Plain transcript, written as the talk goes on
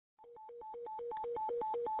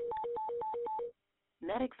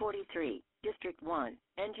Medic 43, District 1,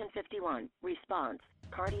 Engine 51, response,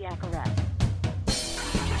 cardiac arrest.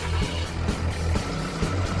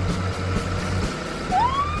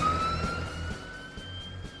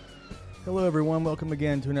 Hello everyone, welcome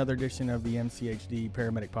again to another edition of the MCHD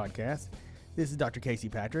Paramedic Podcast. This is Dr. Casey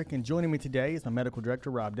Patrick, and joining me today is my medical director,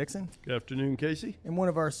 Rob Dixon. Good afternoon, Casey. And one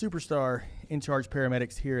of our superstar in-charge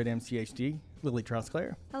paramedics here at MCHD, Lily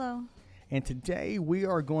Trosclair. Hello. And today we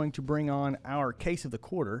are going to bring on our case of the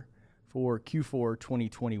quarter for Q4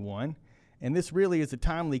 2021. And this really is a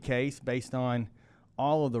timely case based on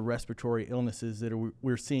all of the respiratory illnesses that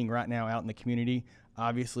we're seeing right now out in the community.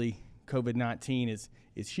 Obviously, COVID-19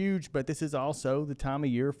 is huge, but this is also the time of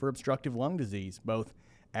year for obstructive lung disease, both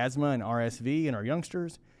asthma and RSV in our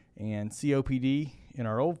youngsters and COPD in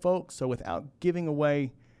our old folks. So without giving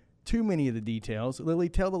away too many of the details, Lily,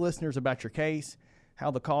 tell the listeners about your case, how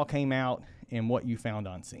the call came out, and what you found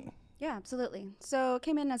on scene. Yeah, absolutely. So it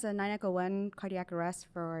came in as a 901 cardiac arrest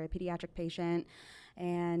for a pediatric patient.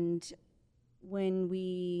 And when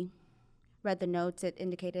we read the notes, it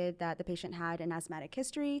indicated that the patient had an asthmatic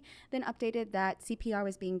history, then updated that CPR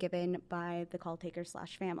was being given by the call taker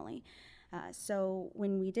 / family. So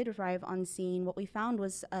when we did arrive on scene, what we found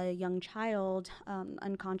was a young child,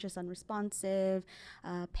 unconscious, unresponsive,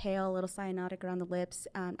 pale, a little cyanotic around the lips,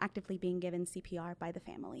 actively being given CPR by the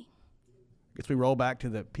family. I guess we roll back to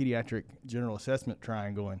the pediatric general assessment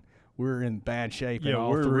triangle, and we're in bad shape. Yeah,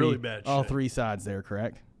 we're in really bad shape. All three sides there,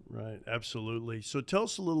 correct? Right, absolutely. So tell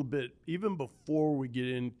us a little bit, even before we get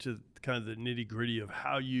into kind of the nitty-gritty of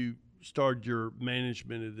how you started your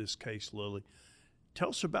management of this case, Lily. Tell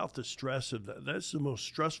us about the stress of that. That's the most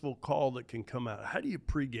stressful call that can come out. How do you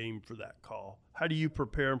pregame for that call? How do you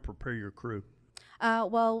prepare your crew?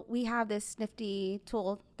 Well, we have this nifty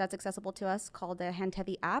tool that's accessible to us called the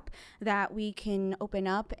HandHeavy app that we can open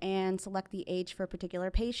up and select the age for a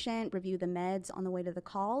particular patient, review the meds on the way to the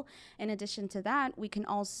call. In addition to that, we can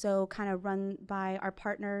also kind of run by our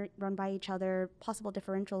partner, run by each other, possible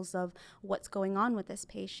differentials of what's going on with this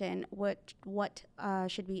patient, what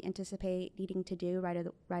should we anticipate needing to do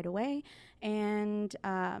right away, and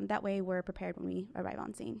that way we're prepared when we arrive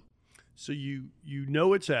on scene. So you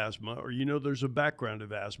know it's asthma, or you know there's a background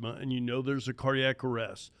of asthma, and you know there's a cardiac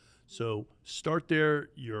arrest. So start there.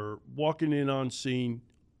 You're walking in on scene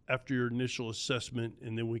after your initial assessment,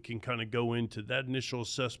 and then we can kind of go into that initial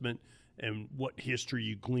assessment and what history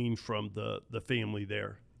you glean from the family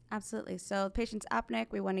there. Absolutely. So the patient's apneic,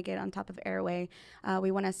 we want to get on top of airway.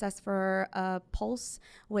 We want to assess for a pulse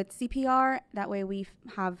with CPR. That way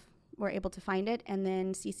we're able to find it, and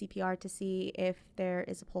then see CPR to see if there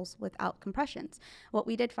is a pulse without compressions. What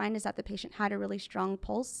we did find is that the patient had a really strong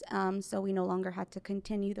pulse, so we no longer had to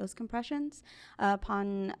continue those compressions.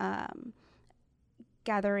 Upon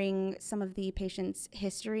gathering some of the patient's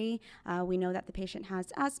history, we know that the patient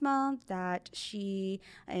has asthma, that she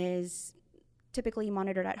is typically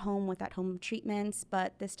monitored at home with at-home treatments,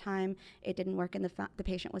 but this time it didn't work, and the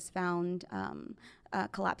patient was found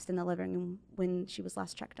collapsed in the living room when she was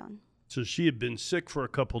last checked on. So she had been sick for a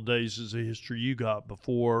couple of days is the history you got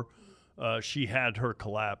before she had her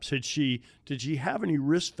collapse. Did she have any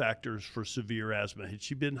risk factors for severe asthma? Had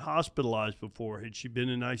she been hospitalized before? Had she been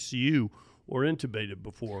in ICU or intubated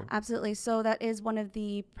before? Absolutely. So that is one of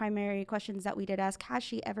the primary questions that we did ask. Has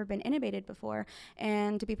she ever been intubated before?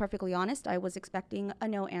 And to be perfectly honest, I was expecting a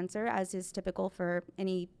no answer, as is typical for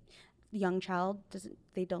any young child.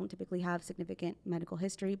 They don't typically have significant medical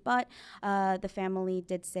history, but the family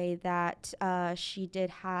did say that she did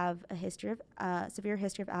have a severe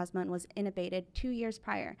history of asthma and was intubated 2 years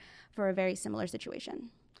prior for a very similar situation.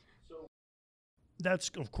 So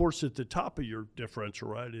that's, of course, at the top of your differential,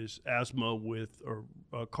 right, is asthma with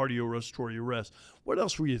cardiorespiratory arrest. What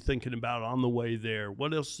else were you thinking about on the way there?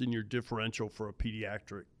 What else in your differential for a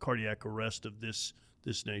pediatric cardiac arrest of this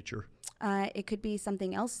nature? It could be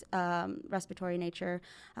something else, respiratory nature,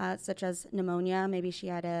 such as pneumonia. Maybe she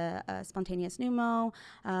had a spontaneous pneumo.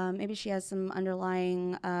 Maybe she has some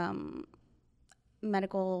underlying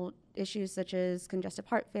medical issues such as congestive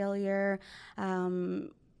heart failure,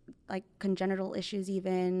 like congenital issues,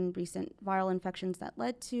 even recent viral infections that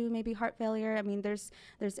led to maybe heart failure. I mean, there's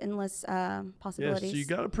endless possibilities. Yeah, so you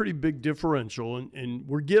got a pretty big differential, and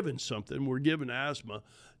we're given something. We're given asthma.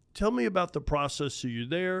 Tell me about the process. So you're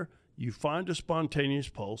there, you find a spontaneous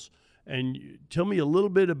pulse, and tell me a little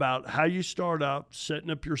bit about how you start out setting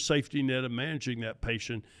up your safety net of managing that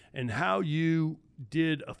patient, and how you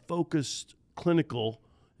did a focused clinical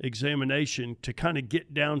examination to kind of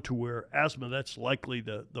get down to where asthma, that's likely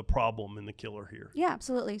the problem and the killer here. Yeah,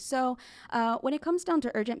 absolutely. So when it comes down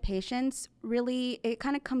to urgent patients, really, it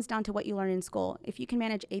kind of comes down to what you learn in school. If you can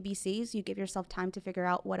manage ABCs, you give yourself time to figure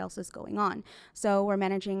out what else is going on. So we're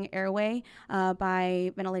managing airway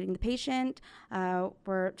by ventilating the patient.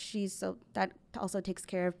 So that also takes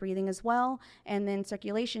care of breathing as well. And then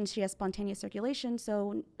circulation, she has spontaneous circulation.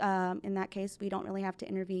 So in that case, we don't really have to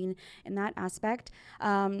intervene in that aspect.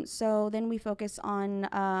 So then we focus on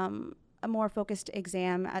a more focused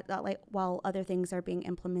exam while other things are being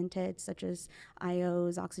implemented, such as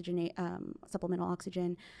IOs, supplemental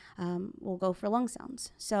oxygen. We'll go for lung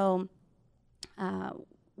sounds. So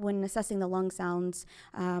when assessing the lung sounds,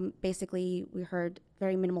 basically we heard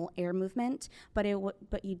very minimal air movement, but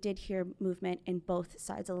you did hear movement in both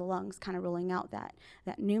sides of the lungs, kind of ruling out that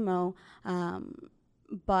pneumo.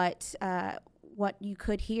 But what you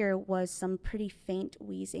could hear was some pretty faint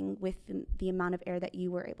wheezing with the amount of air that you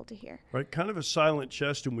were able to hear. Right, kind of a silent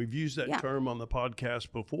chest, and we've used that Yeah. term on the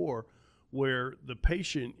podcast before, where the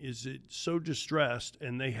patient is so distressed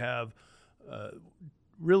and they have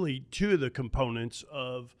really two of the components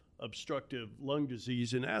of obstructive lung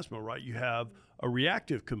disease and asthma, right? You have a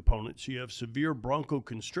reactive component, so you have severe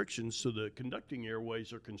bronchoconstriction, so the conducting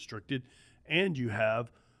airways are constricted, and you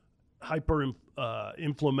have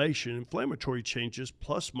inflammation, inflammatory changes,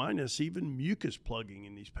 plus minus even mucus plugging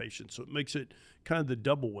in these patients. So it makes it kind of the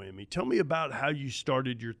double whammy. Tell me about how you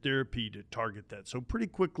started your therapy to target that. So pretty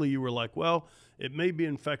quickly you were like, well, it may be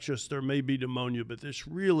infectious, there may be pneumonia, but this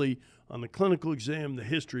really, on the clinical exam, the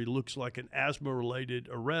history looks like an asthma-related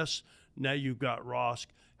arrest. Now you've got ROSC.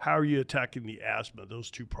 How are you attacking the asthma, those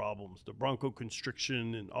two problems, the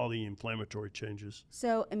bronchoconstriction and all the inflammatory changes?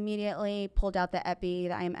 So immediately pulled out the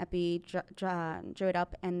IM epi, drew it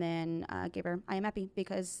up, and then gave her IM epi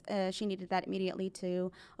because she needed that immediately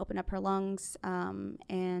to open up her lungs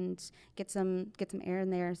and get some air in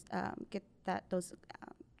there, get those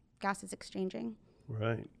gases exchanging.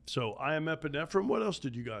 Right. So IM epinephrine, what else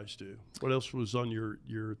did you guys do? What else was on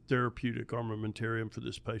your therapeutic armamentarium for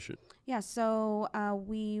this patient? Yeah, so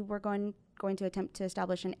we were going to attempt to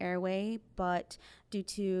establish an airway, but due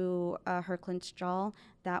to her clenched jaw,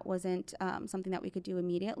 that wasn't something that we could do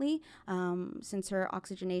immediately. Since her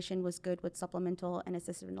oxygenation was good with supplemental and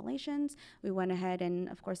assisted ventilations, we went ahead and,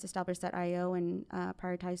 of course, established that IO and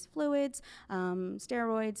prioritized fluids,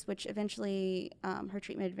 steroids, which eventually her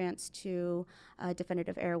treatment advanced to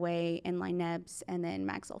definitive airway, inline nebs, and then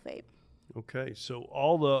mag sulfate. Okay, so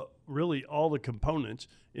all the components,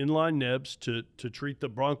 inline nebs to treat the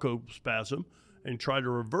bronchospasm and try to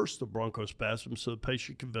reverse the bronchospasm so the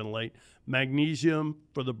patient can ventilate, magnesium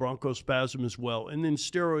for the bronchospasm as well, and then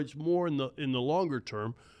steroids more in the longer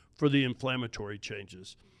term for the inflammatory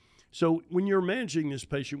changes. So when you're managing this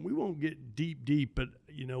patient, we won't get deep, but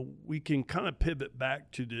we can kind of pivot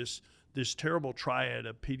back to this terrible triad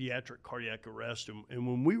of pediatric cardiac arrest. And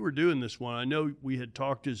when we were doing this one, I know we had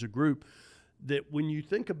talked as a group that when you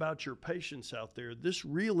think about your patients out there, this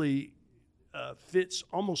really fits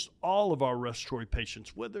almost all of our respiratory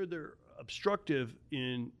patients, whether they're obstructive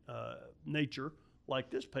in nature, like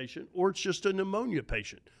this patient, or it's just a pneumonia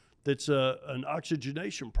patient that's an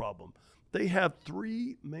oxygenation problem. They have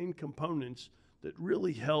three main components that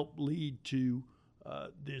really help lead to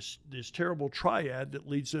this terrible triad that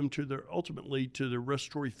leads them ultimately to their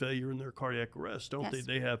respiratory failure and their cardiac arrest, don't Yes. they?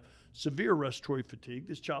 They have severe respiratory fatigue.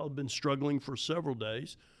 This child has been struggling for several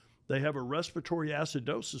days. They have a respiratory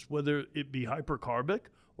acidosis, whether it be hypercarbic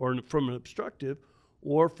or from an obstructive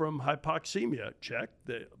or from hypoxemia. Check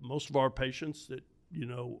that most of our patients that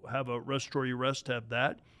have a respiratory arrest have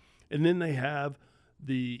that, and then they have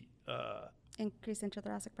the Increase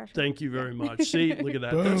intrathoracic pressure. Thank you very much. See, look at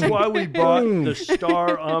that. That's why we brought the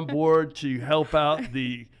star on board to help out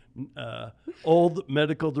the old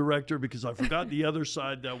medical director, because I forgot the other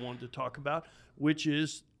side that I wanted to talk about, which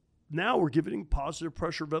is now we're giving positive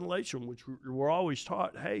pressure ventilation, which we're always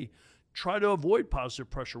taught, hey, try to avoid positive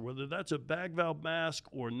pressure, whether that's a bag valve mask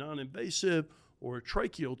or non-invasive or a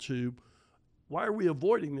tracheal tube. Why are we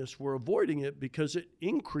avoiding this? We're avoiding it because it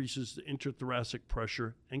increases the intrathoracic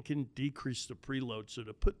pressure and can decrease the preload. So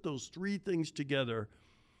to put those three things together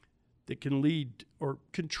that can lead or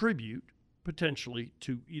contribute potentially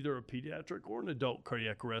to either a pediatric or an adult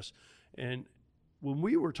cardiac arrest. And when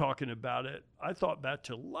we were talking about it, I thought back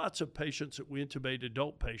to lots of patients that we intubate,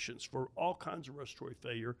 adult patients, for all kinds of respiratory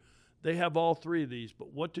failure. They have all three of these,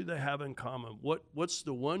 but what do they have in common? What's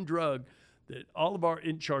the one drug that all of our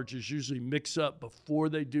in-charges usually mix up before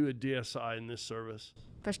they do a DSI in this service?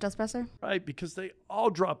 First dose pressor? Right, because they all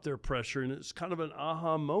drop their pressure, and it's kind of an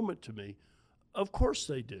aha moment to me. Of course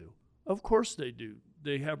they do. Of course they do.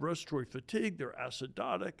 They have respiratory fatigue. They're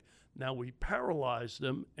acidotic. Now we paralyze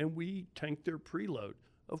them and we tank their preload.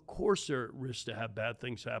 Of course they're at risk to have bad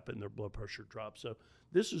things happen. Their blood pressure drops. So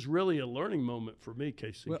this is really a learning moment for me,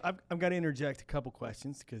 Casey. Well, I've got to interject a couple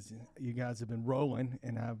questions because you guys have been rolling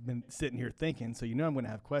and I've been sitting here thinking, so you know I'm going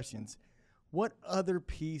to have questions. What other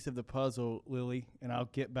piece of the puzzle, Lily, and I'll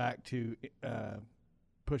get back to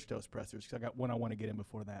push dose pressors because I got one I want to get in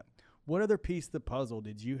before that. What other piece of the puzzle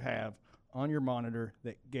did you have on your monitor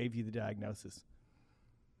that gave you the diagnosis?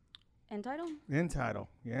 End tidal? End tidal,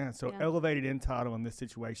 yeah. So Yeah. elevated end tidal in this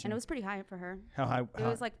situation. And it was pretty high for her. How high? It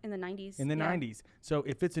was like in the 90s. In the Yeah. 90s. So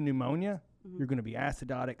if it's a pneumonia, you're going to be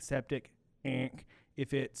acidotic, septic, anc.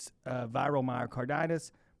 If it's viral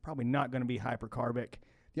myocarditis, probably not going to be hypercarbic.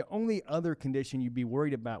 The only other condition you'd be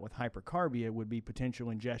worried about with hypercarbia would be potential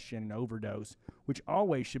ingestion and overdose, which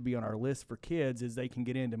always should be on our list for kids as they can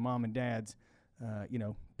get into mom and dad's,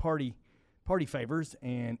 party favors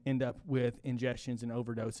and end up with ingestions and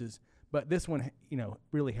overdoses. But this one,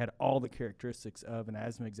 really had all the characteristics of an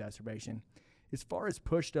asthma exacerbation. As far as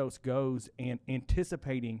push dose goes and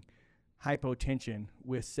anticipating hypotension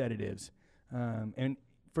with sedatives, and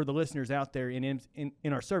for the listeners out there in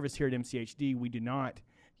our service here at MCHD, we do not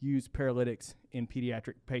use paralytics in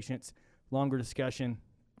pediatric patients. Longer discussion,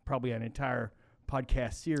 probably an entire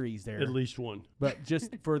podcast series there. At least one. But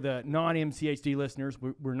just for the non-MCHD listeners,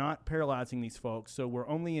 we're not paralyzing these folks, so we're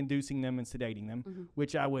only inducing them and sedating them,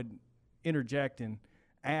 which I would interject and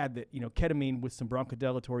add that, ketamine with some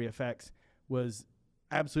bronchodilatory effects was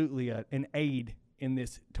absolutely an aid in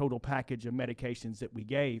this total package of medications that we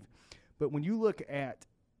gave. But when you look at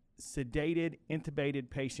sedated, intubated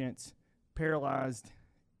patients, paralyzed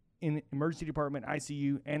in emergency department,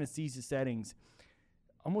 ICU, anesthesia settings,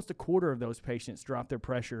 almost a quarter of those patients drop their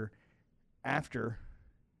pressure after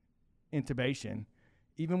intubation,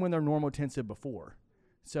 even when they're normotensive before.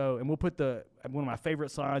 So, and we'll put one of my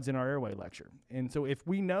favorite slides in our airway lecture. And so if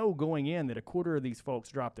we know going in that a quarter of these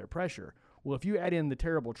folks drop their pressure, well, if you add in the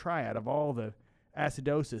terrible triad of all the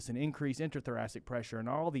acidosis and increased intrathoracic pressure and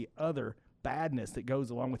all the other badness that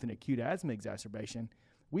goes along with an acute asthma exacerbation,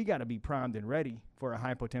 we got to be primed and ready for a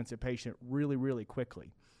hypotensive patient really, really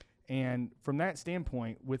quickly. And from that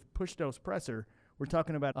standpoint, with push dose pressor, we're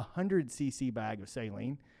talking about a 100 cc bag of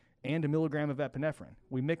saline and a milligram of epinephrine.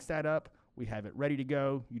 We mix that up. We have it ready to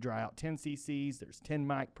go. You dry out 10 cc's. There's 10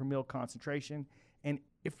 mic per mil concentration. And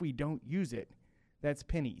if we don't use it, that's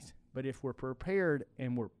pennies. But if we're prepared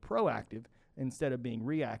and we're proactive instead of being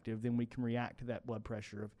reactive, then we can react to that blood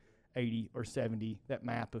pressure of 80 or 70, that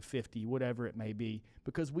MAP of 50, whatever it may be,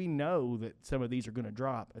 because we know that some of these are going to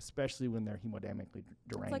drop, especially when they're hemodynamically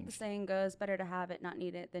deranged. It's like the saying goes, better to have it, not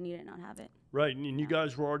need it, than need it, not have it. Right, and you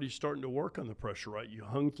guys were already starting to work on the pressure, right? You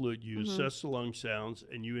hung fluid, you assessed the lung sounds,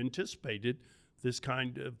 and you anticipated this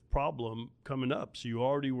kind of problem coming up. So you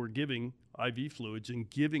already were giving IV fluids and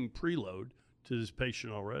giving preload to this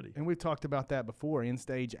patient already. And we've talked about that before.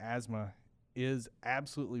 End-stage asthma is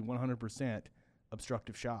absolutely 100%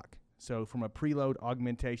 obstructive shock. So from a preload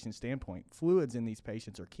augmentation standpoint, fluids in these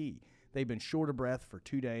patients are key. They've been short of breath for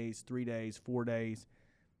 2 days, 3 days, 4 days,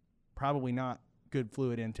 probably not good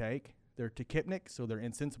fluid intake. They're tachypnic, so their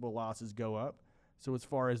insensible losses go up. So as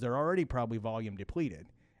far as they're already probably volume depleted,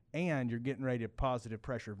 and you're getting ready to positive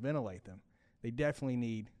pressure ventilate them, they definitely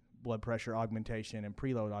need blood pressure augmentation and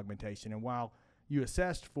preload augmentation. And while you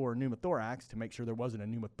assessed for pneumothorax to make sure there wasn't a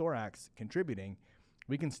pneumothorax contributing,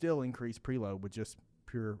 we can still increase preload with just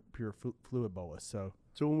pure fluid bolus. So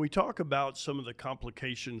when we talk about some of the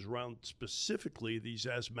complications around specifically these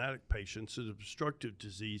asthmatic patients with obstructive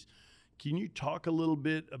disease, can you talk a little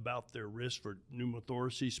bit about their risk for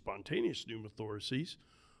pneumothoraces, spontaneous pneumothoraces,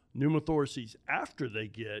 pneumothoraces after they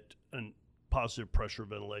get a positive pressure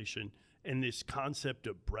ventilation, and this concept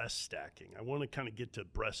of breast stacking? I want to kind of get to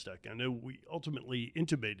breast stacking. I know we ultimately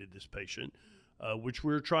intubated this patient, which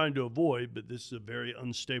we were trying to avoid, but this is a very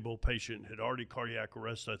unstable patient, had already cardiac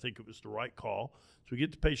arrest. I think it was the right call. So we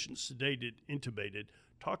get the patient sedated, intubated.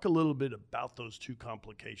 Talk a little bit about those two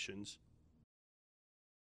complications.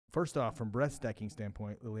 First off, from breast stacking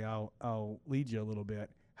standpoint, Lily, I'll lead you a little bit.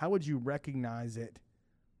 How would you recognize it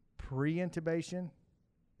pre-intubation,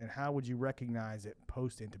 and how would you recognize it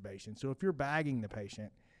post-intubation? So if you're bagging the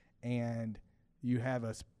patient and you have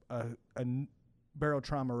a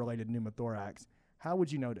barotrauma-related pneumothorax, how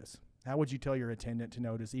would you notice? How would you tell your attendant to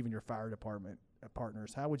notice, even your fire department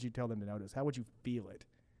partners? How would you tell them to notice? How would you feel it?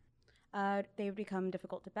 They would become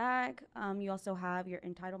difficult to bag. You also have your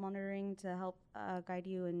end tidal monitoring to help guide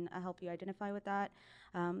you and help you identify with that.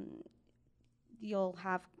 you'll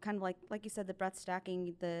have kind of like you said, the breath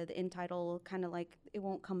stacking, the end tidal kind of like it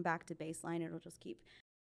won't come back to baseline. It'll just keep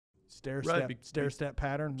Stair Right, step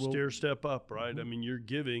pattern. Stair step up, right? I mean, you're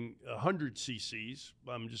giving 100 cc's.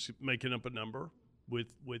 I'm just making up a number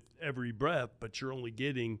with every breath, but you're only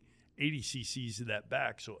getting 80 cc's of that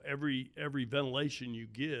back. So every ventilation you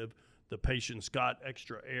give, the patient's got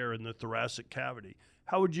extra air in the thoracic cavity.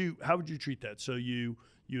 How would you treat that? So you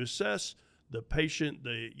assess the patient.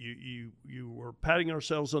 You were patting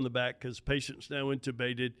ourselves on the back because the patient's now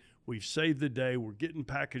intubated. We've saved the day. We're getting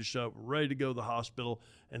packaged up, ready to go to the hospital.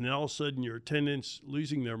 And then all of a sudden your attendant's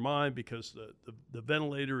losing their mind because the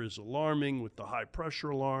ventilator is alarming with the high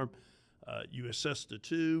pressure alarm. You assess the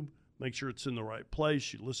tube, make sure it's in the right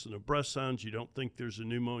place. You listen to breath sounds. You don't think there's a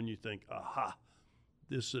pneumonia. You think, aha,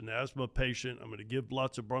 this is an asthma patient. I'm going to give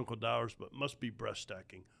lots of bronchodilators, but must be breath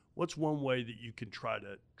stacking. What's one way that you can try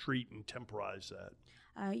to treat and temporize that?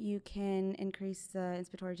 You can increase the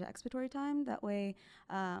inspiratory to expiratory time. That way,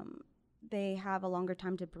 they have a longer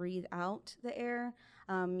time to breathe out the air.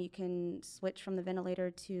 You can switch from the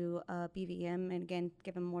ventilator to a BVM, and again,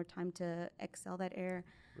 give them more time to exhale that air.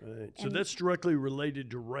 Right. So that's directly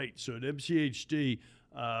related to rate. So at MCHD,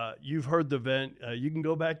 you've heard the vent. You can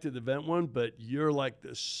go back to the vent one, but you're like the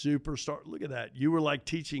superstar. Look at that. You were like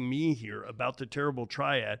teaching me here about the terrible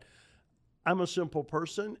triad. I'm a simple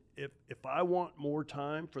person. If I want more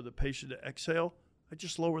time for the patient to exhale, I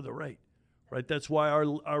just lower the rate, right? That's why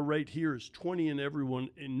our rate here is 20 in everyone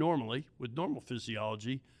normally with normal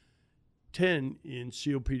physiology, 10 in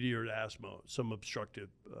COPD or asthma, some obstructive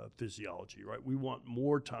physiology, right? We want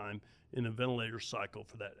more time in a ventilator cycle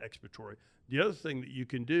for that expiratory. The other thing that you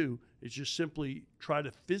can do is just simply try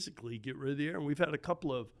to physically get rid of the air. And we've had a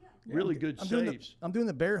couple of really good saves. I'm doing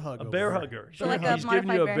the bear hug. A bear hugger. So like a He's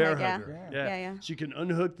giving you a modified bear bear hug, hugger. Yeah. So you can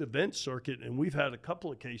unhook the vent circuit, and we've had a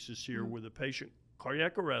couple of cases here where the patient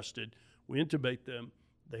cardiac arrested, we intubate them,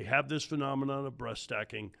 they have this phenomenon of breath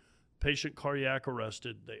stacking, patient cardiac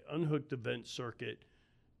arrested, they unhooked the vent circuit,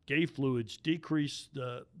 gave fluids, decreased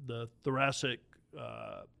the thoracic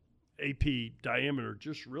AP diameter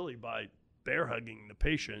just really by bear hugging the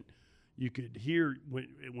patient. You could hear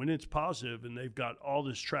when it's positive and they've got all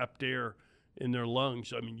this trapped air in their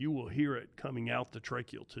lungs, I mean, you will hear it coming out the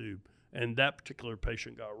tracheal tube. And that particular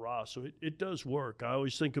patient got raw. So it does work. I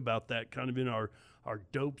always think about that kind of in our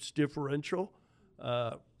dopes differential.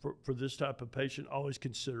 For this type of patient, always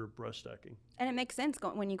consider breath stacking. And it makes sense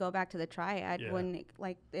when you go back to the triad, when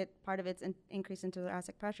part of it's increase in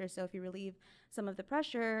thoracic pressure. So if you relieve some of the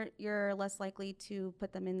pressure, you're less likely to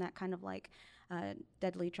put them in that kind of like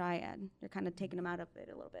deadly triad. You're kind of taking them out of it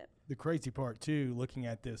a little bit. The crazy part too, looking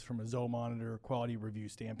at this from a Zoll Monitor quality review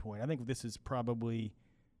standpoint, I think this is probably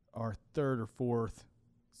our third or fourth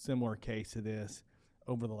similar case of this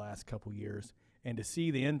over the last couple years. And to see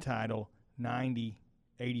the end tidal 90,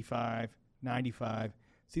 85, 95,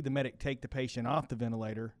 see the medic take the patient off the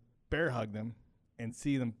ventilator, bear hug them, and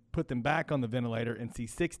see them put them back on the ventilator and see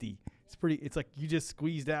 60. It's like you just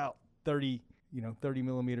squeezed out 30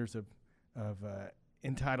 millimeters of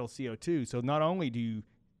end tidal CO2. So not only do you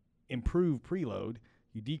improve preload,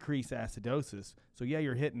 you decrease acidosis. So yeah,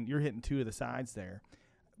 you're hitting two of the sides there.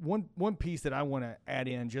 One piece that I want to add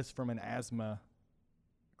in just from an asthma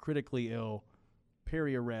critically ill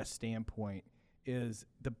peri-arrest standpoint is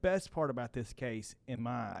the best part about this case in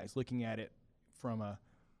my eyes, looking at it from a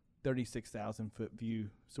 36,000 foot view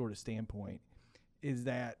sort of standpoint, is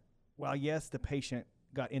that while yes, the patient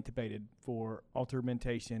got intubated for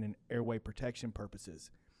augmentation and airway protection purposes,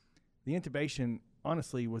 the intubation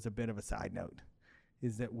honestly was a bit of a side note,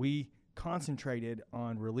 is that we concentrated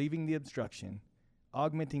on relieving the obstruction,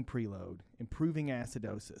 augmenting preload, improving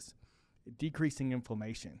acidosis, decreasing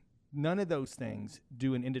inflammation. None of those things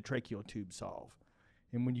do an endotracheal tube solve.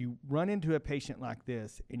 And when you run into a patient like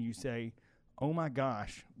this and you say, oh my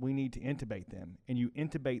gosh, we need to intubate them, and you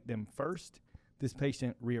intubate them first, this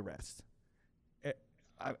patient rearrests.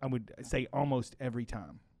 I would say almost every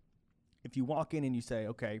time. If you walk in and you say,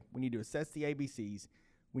 okay, we need to assess the ABCs,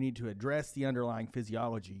 we need to address the underlying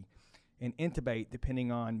physiology, and intubate depending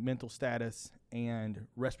on mental status and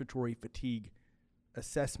respiratory fatigue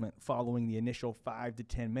assessment following the initial 5 to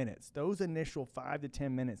 10 minutes. Those initial 5 to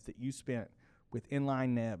 10 minutes that you spent with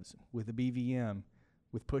inline nebs, with a BVM,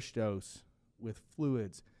 with push dose, with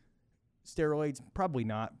fluids, steroids, probably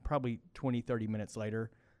not, probably 20, 30 minutes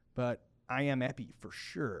later, but IM epi for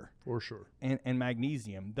sure. For sure. And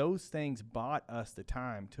magnesium. Those things bought us the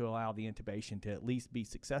time to allow the intubation to at least be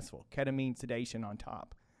successful. Ketamine sedation on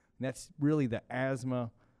top. And that's really the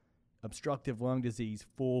asthma obstructive lung disease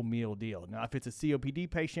full meal deal. Now, if it's a COPD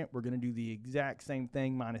patient, we're going to do the exact same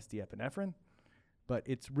thing minus the epinephrine. But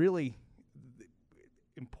it's really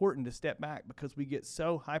important to step back because we get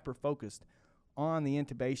so hyper-focused on the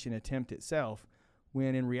intubation attempt itself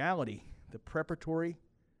when in reality the preparatory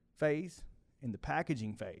phase and the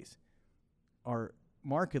packaging phase are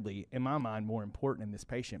markedly, in my mind, more important in this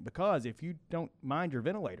patient, because if you don't mind your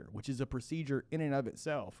ventilator, which is a procedure in and of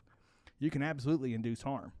itself, you can absolutely induce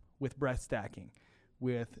harm with breath stacking,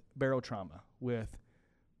 with barotrauma, with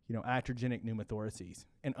iatrogenic pneumothoraces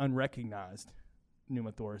and unrecognized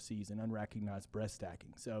pneumothoraces and unrecognized breath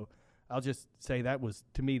stacking. So I'll just say that was,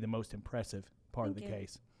 to me, the most impressive part of the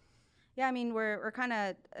case. Yeah, I mean, we're kind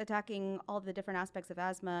of attacking all the different aspects of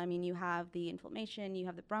asthma. I mean, you have the inflammation, you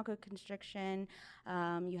have the bronchoconstriction,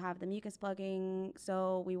 you have the mucus plugging.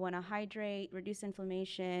 So we want to hydrate, reduce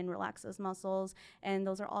inflammation, relax those muscles, and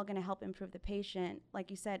those are all going to help improve the patient.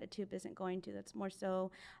 Like you said, a tube isn't going to. That's more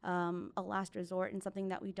so a last resort and something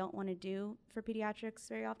that we don't want to do for pediatrics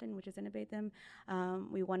very often, which is intubate them.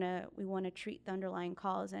 We want to treat the underlying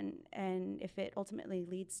cause, and if it ultimately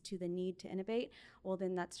leads to the need to intubate, well,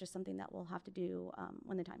 then that's just something that we'll have to do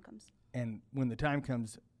when the time comes. And when the time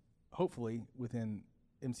comes, hopefully within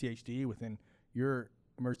MCHD, within your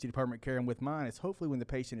emergency department care and with mine, it's hopefully when the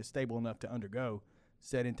patient is stable enough to undergo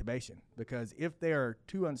said intubation. Because if they are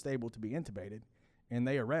too unstable to be intubated and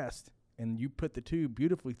they arrest and you put the tube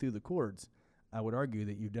beautifully through the cords, I would argue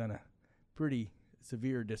that you've done a pretty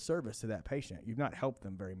severe disservice to that patient. You've not helped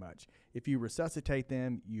them very much. If you resuscitate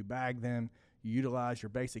them, you bag them, you utilize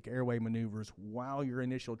your basic airway maneuvers while your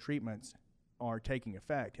initial treatments are taking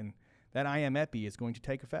effect. And that IM epi is going to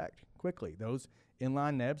take effect quickly. Those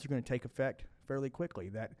inline nebs are going to take effect fairly quickly.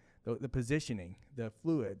 That the positioning, the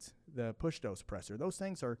fluids, the push dose pressor, those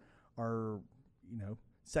things are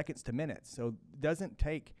seconds to minutes. So it doesn't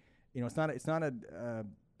take, it's not a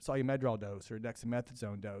solumedrol dose or a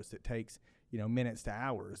dexamethasone dose that takes, minutes to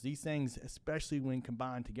hours. These things, especially when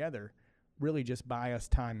combined together, really just buy us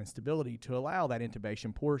time and stability to allow that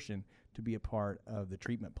intubation portion to be a part of the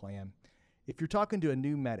treatment plan. If you're talking to a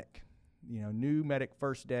new medic, new medic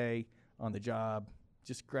first day on the job,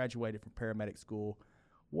 just graduated from paramedic school,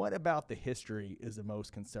 what about the history is the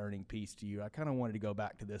most concerning piece to you? I kind of wanted to go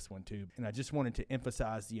back to this one too, and I just wanted to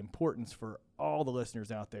emphasize the importance for all the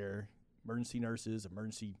listeners out there, emergency nurses,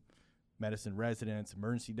 emergency medicine residents,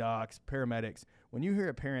 emergency docs, paramedics. When you hear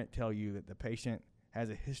a parent tell you that the patient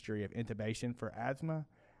has a history of intubation for asthma,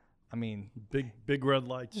 I mean, big red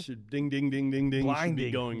lights should ding, ding, ding, ding, ding should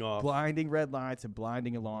be going off. Blinding red lights and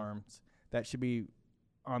blinding alarms. That should be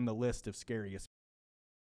on the list of scariest.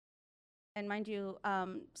 And mind you,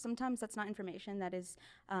 sometimes that's not information that is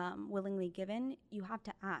willingly given. You have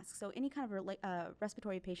to ask. So any kind of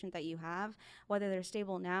respiratory patient that you have, whether they're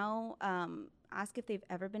stable now, ask if they've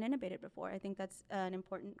ever been intubated before. I think that's an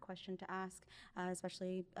important question to ask,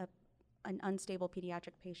 especially an unstable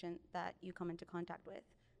pediatric patient that you come into contact with.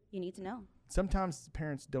 You need to know. Sometimes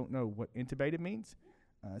parents don't know what intubated means.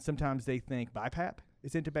 Sometimes they think BiPAP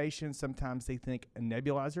is intubation. Sometimes they think a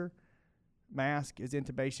nebulizer mask is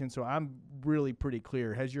intubation. So I'm really pretty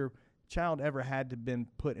clear. Has your child ever had to been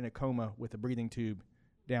put in a coma with a breathing tube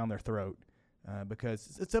down their throat?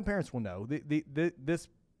 Because some parents will know. This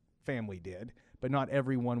family did, but not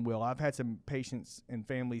everyone will. I've had some patients and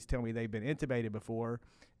families tell me they've been intubated before,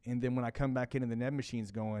 and then when I come back into the neb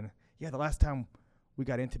machines going, yeah, the last time we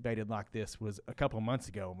got intubated like this was a couple of months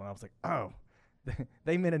ago, when I was like, oh,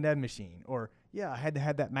 they meant a neb machine. Or, yeah, I had to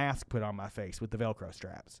have that mask put on my face with the Velcro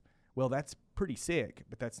straps. Well, that's pretty sick,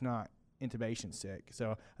 but that's not intubation sick.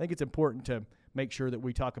 So I think it's important to make sure that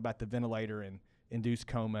we talk about the ventilator and induced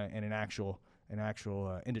coma and an actual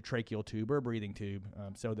endotracheal tube or a breathing tube,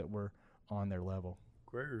 so that we're on their level.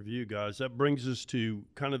 Great review, guys. That brings us to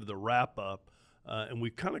kind of the wrap up. And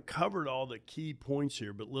we've kind of covered all the key points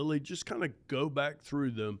here, but Lily, just kind of go back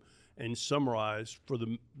through them and summarize for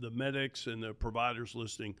the medics and the providers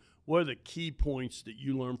listening. What are the key points that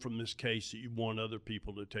you learned from this case that you want other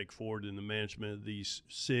people to take forward in the management of these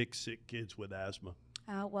sick kids with asthma?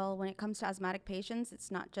 Well, when it comes to asthmatic patients,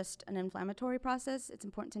 it's not just an inflammatory process. It's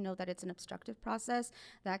important to know that it's an obstructive process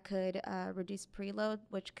that could reduce preload,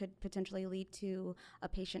 which could potentially lead to a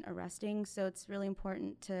patient arresting. So it's really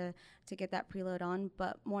important to get that preload on.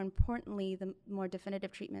 But more importantly, the more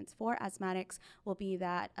definitive treatments for asthmatics will be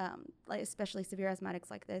that, especially severe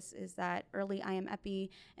asthmatics like this, is that early IM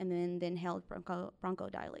epi and then the inhaled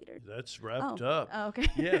bronchodilator. That's wrapped up. Oh, okay.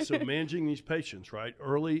 Yeah, so managing these patients, right?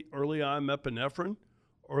 Early IM epinephrine,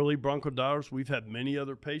 early bronchodilators. We've had many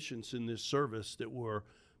other patients in this service that were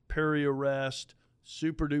peri-arrest,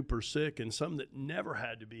 super duper sick, and some that never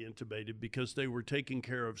had to be intubated because they were taken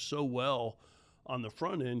care of so well on the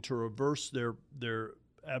front end to reverse their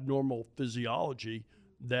abnormal physiology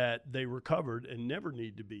that they recovered and never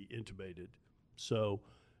need to be intubated. So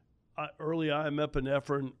early IM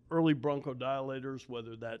epinephrine, early bronchodilators,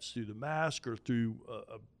 whether that's through the mask or through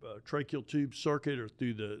a tracheal tube circuit or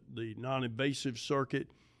through the non-invasive circuit,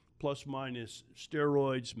 plus minus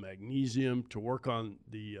steroids, magnesium to work on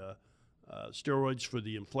the steroids for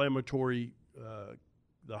the inflammatory,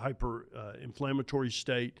 the hyper-inflammatory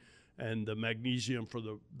state, and the magnesium for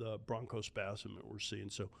the bronchospasm that we're seeing.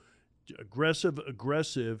 So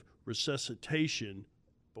aggressive resuscitation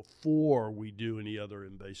before we do any other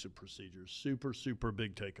invasive procedures. Super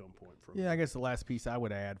big take-home point for me. Yeah, I guess the last piece I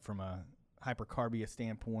would add from a hypercarbia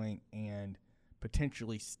standpoint and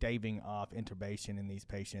potentially staving off intubation in these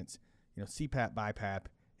patients, CPAP, BiPAP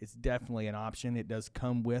is definitely an option. It does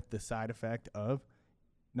come with the side effect of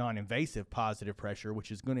non-invasive positive pressure,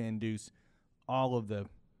 which is going to induce all of the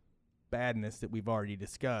badness that we've already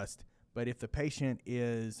discussed. But if the patient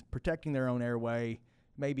is protecting their own airway,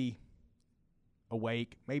 maybe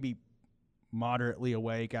awake, maybe moderately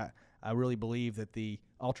awake, I really believe that the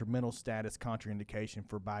altered mental status contraindication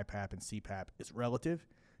for BiPAP and CPAP is relative,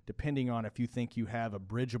 depending on if you think you have a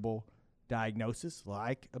bridgeable diagnosis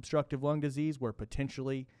like obstructive lung disease, where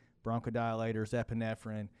potentially bronchodilators,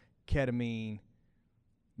 epinephrine, ketamine,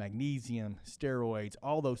 magnesium, steroids,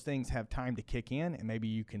 all those things have time to kick in, and maybe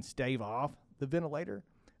you can stave off the ventilator.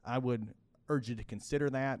 I would urge you to consider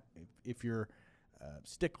that. If you're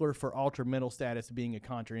stickler for altered mental status being a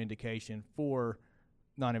contraindication for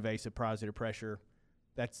non-invasive positive pressure,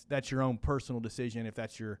 that's your own personal decision. If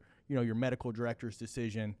that's your medical director's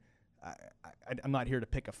decision, I'm not here to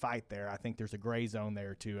pick a fight there. I think there's a gray zone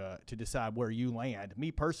there to decide where you land.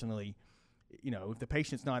 Me personally, if the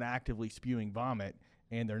patient's not actively spewing vomit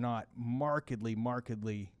and they're not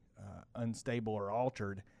markedly unstable or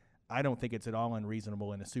altered, I don't think it's at all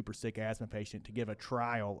unreasonable in a super sick asthma patient to give a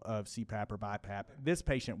trial of CPAP or BiPAP. This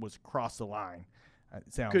patient was cross the line.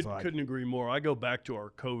 It sounds like. Couldn't agree more. I go back to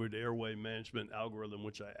our COVID airway management algorithm,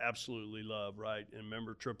 which I absolutely love, right? And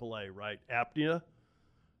remember AAA, right? Apnea,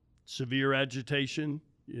 severe agitation,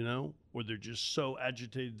 where they're just so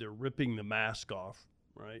agitated they're ripping the mask off,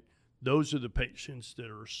 right? Those are the patients that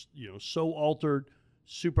are, so altered,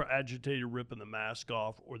 super agitated, ripping the mask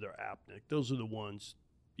off, or they're apneic. Those are the ones,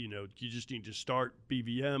 you just need to start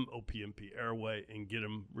BVM, OPNP airway, and get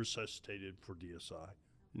them resuscitated for DSI.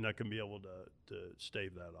 You're not going to be able to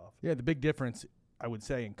stave that off. Yeah, the big difference, I would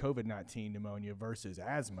say, in COVID-19 pneumonia versus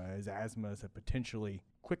asthma is a potentially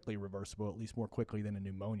quickly reversible, at least more quickly than a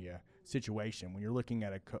pneumonia situation. When you're looking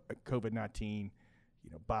at a COVID-19,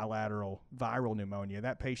 bilateral viral pneumonia,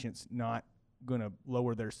 that patient's not going to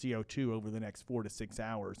lower their CO2 over the next 4 to 6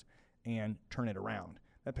 hours and turn it around.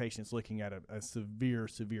 That patient's looking at a severe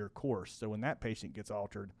course. So when that patient gets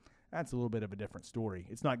altered, that's a little bit of a different story.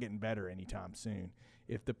 It's not getting better anytime soon.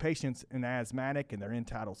 If the patient's an asthmatic and their end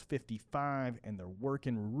title's 55 and they're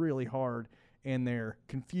working really hard and they're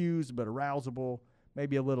confused but arousable,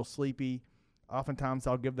 maybe a little sleepy, oftentimes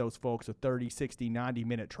I'll give those folks a 30, 60,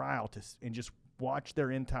 90-minute trial and just watch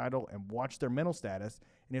their end tidal and watch their mental status.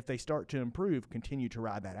 And if they start to improve, continue to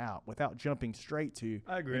ride that out without jumping straight to.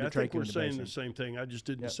 I agree. I think we're saying the same thing. I just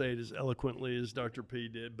didn't say it as eloquently as Dr. P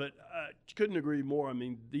did, but I couldn't agree more. I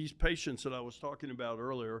mean, these patients that I was talking about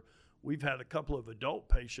earlier, we've had a couple of adult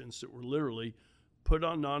patients that were literally put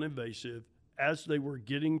on non-invasive as they were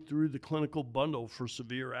getting through the clinical bundle for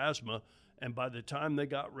severe asthma. And by the time they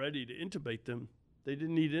got ready to intubate them, they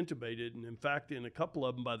didn't need intubated. And in fact, in a couple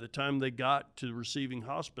of them, by the time they got to the receiving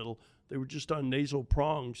hospital, they were just on nasal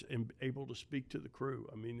prongs and able to speak to the crew.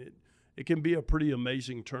 I mean, it can be a pretty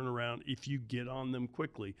amazing turnaround if you get on them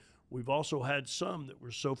quickly. We've also had some that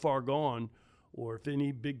were so far gone, or if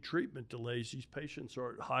any big treatment delays, these patients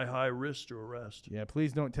are at high risk to arrest. Yeah,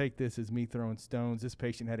 please don't take this as me throwing stones. This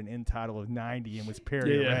patient had an end tidal of 90 and was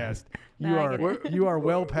peri-arrest. You are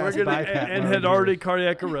well past BiPAP. And had already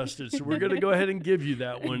cardiac arrested. So we're going to go ahead and give you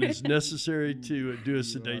that one. It's necessary to do a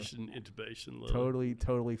sedation intubation.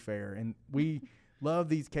 Totally fair. And we love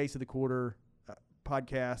these Case of the Quarter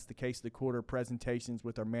podcasts, the Case of the Quarter presentations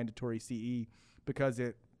with our mandatory CE, because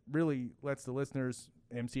it really lets the listeners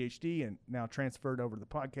MCHD and now transferred over to the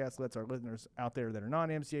podcast, lets our listeners out there that are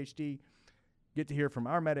non-MCHD get to hear from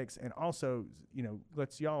our medics, and also,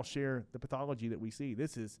 lets y'all share the pathology that we see.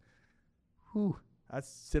 This is, I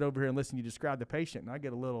sit over here and listen to you describe the patient, and I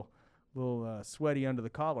get a little sweaty under the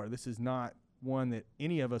collar. This is not one that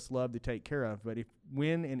any of us love to take care of, but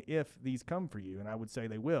when and if these come for you, and I would say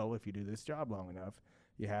they will if you do this job long enough,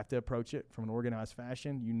 you have to approach it from an organized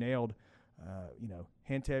fashion. You nailed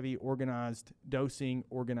hand heavy, organized dosing,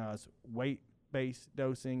 organized weight based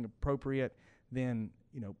dosing appropriate, then,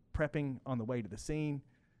 prepping on the way to the scene,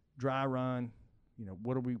 dry run,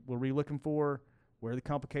 what are we looking for? Where are the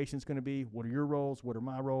complications going to be? What are your roles? What are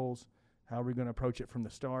my roles? How are we going to approach it from the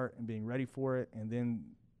start and being ready for it? And then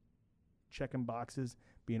checking boxes,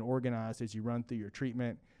 being organized as you run through your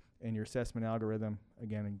treatment and your assessment algorithm.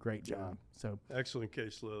 Again, a great job. So excellent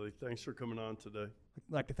case, Lily. Thanks for coming on today. I'd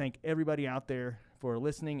like to thank everybody out there for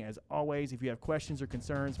listening. As always, if you have questions or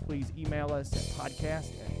concerns, please email us at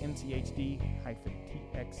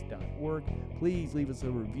podcast@mchd-tx.org. Please leave us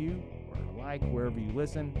a review or a like wherever you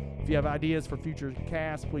listen. If you have ideas for future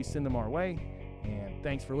casts, please send them our way. And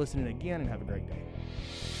thanks for listening again, and have a great day.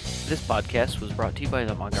 This podcast was brought to you by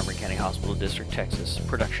the Montgomery County Hospital District, Texas.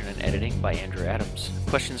 Production and editing by Andrew Adams.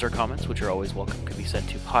 Questions or comments, which are always welcome, can be sent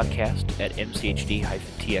to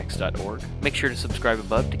podcast@mchd-tx.org. Make sure to subscribe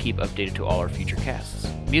above to keep updated to all our future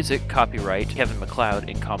casts. Music, copyright Kevin MacLeod,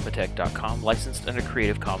 Incompetech.com, licensed under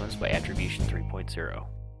Creative Commons by Attribution 3.0.